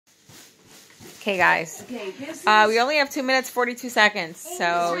Okay, guys. Okay, this is We only have 2 minutes 42 seconds,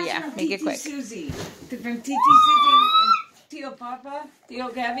 so yeah, make it quick. Susie. From Titi Susie and Tio Papa, Tio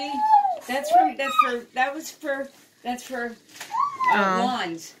Gabby. That's for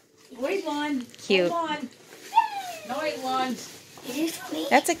lawns. Wait, lawn. Cute. Lawn. No, wait, lawns. Is this for me?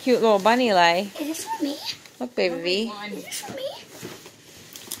 That's a cute little bunny lay. Is this for me? Look, baby V. Is this for me?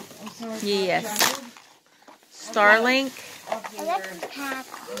 Yes. Starlink. I like the cat.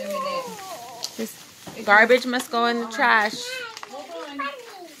 This garbage must go in the trash. Hold on.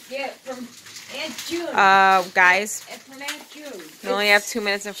 Yeah, from Aunt June. Guys, From Aunt June. we only have 2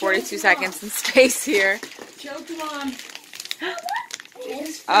 minutes and 42 seconds in space here. Show to Mom.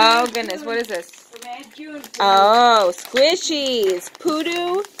 Oh goodness, what is this? From Aunt June. Oh, squishies.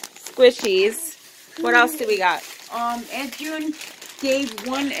 Poodoo squishies. What else do we got? Aunt June gave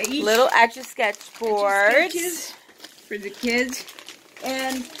one each. Little Etch-a-Sketch boards. Sketches for the kids.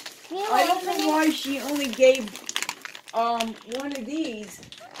 And I don't know why she only gave one of these.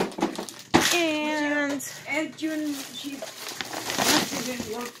 And Aunt June, she must have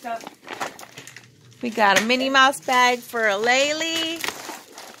been worked up. we got a Minnie Mouse bag for a Laylee.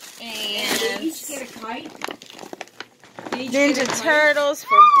 They And each get a kite. They each Ninja get a kite. Turtles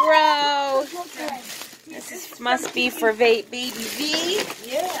for Bro. This must be for Baby V.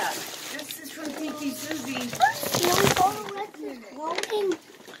 Yeah, this is from Titi Susie.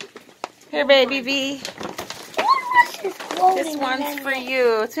 Here, Baby V. This one's for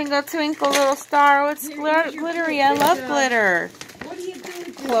you. Twinkle, twinkle, little star. It's glittery. I love glitter. What do you do with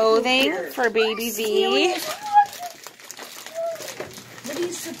this Clothing glitter? for Baby V. What are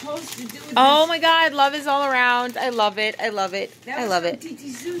you supposed to do with Oh my God, love is all around. I love it. I love it. this? I love That it. was from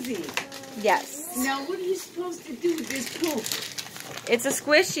Titi Susie. Yes. Now, what are you supposed to do with this poop? It's a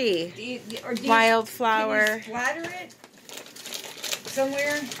squishy. Or do you, Wildflower. Can you splatter it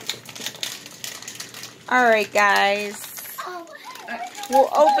somewhere? All right, guys. We'll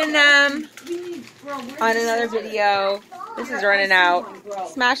open them Bro, on another video. This is running out.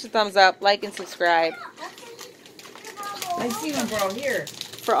 Smash the thumbs up, like, and subscribe I see one, bro. Here.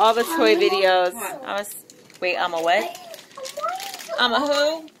 for all the toy videos. I'm a what? I'm a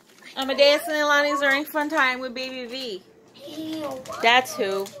who? I'm a dancing and Lonnie's during fun time with Baby V. That's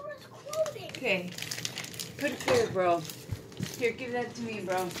who. Okay. Put it there, bro. Here, give that to me,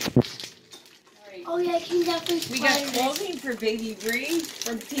 bro. Oh yeah, I can definitely We got splatter this. clothing for Baby Bree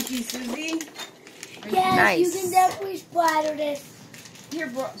from Titi Susie. Yes, Nice. you can definitely splatter this. Here,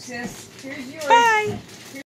 bro, sis. Here's yours. Bye.